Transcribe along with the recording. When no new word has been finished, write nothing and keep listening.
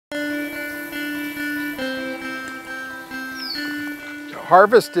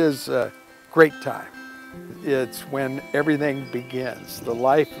Harvest is a great time. It's when everything begins. The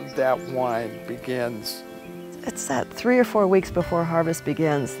life of that wine begins. It's that 3 or 4 weeks before harvest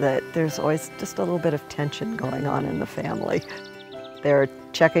begins that there's always just a little bit of tension going on in the family. They're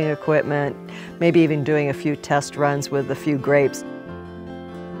checking equipment, maybe even doing a few test runs with a few grapes.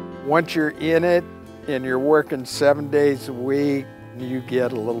 Once you're in it and you're working 7 days a week, you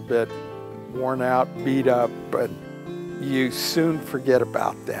get a little bit worn out, beat up, but you soon forget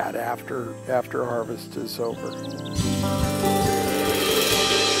about that after harvest is over.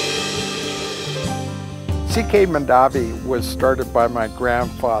 CK Mondavi was started by my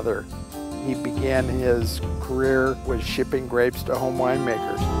grandfather. He began his career with shipping grapes to home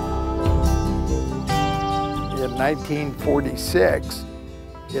winemakers. In 1946,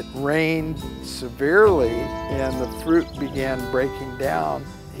 it rained severely and the fruit began breaking down.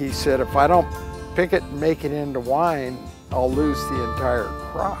 He said, if I don't pick it and make it into wine, I'll lose the entire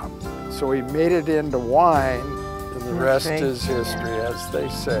crop. So he made it into wine, and the rest is history, as they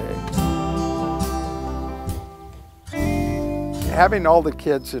say. Having all the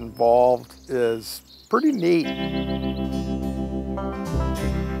kids involved is pretty neat.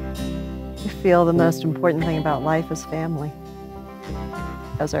 We feel the most important thing about life is family.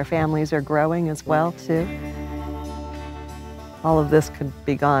 As our families are growing as well, too. All of this could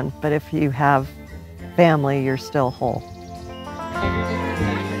be gone, but if you have family, you're still whole.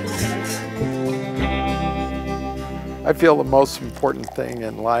 I feel the most important thing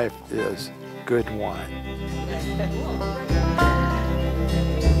in life is good wine.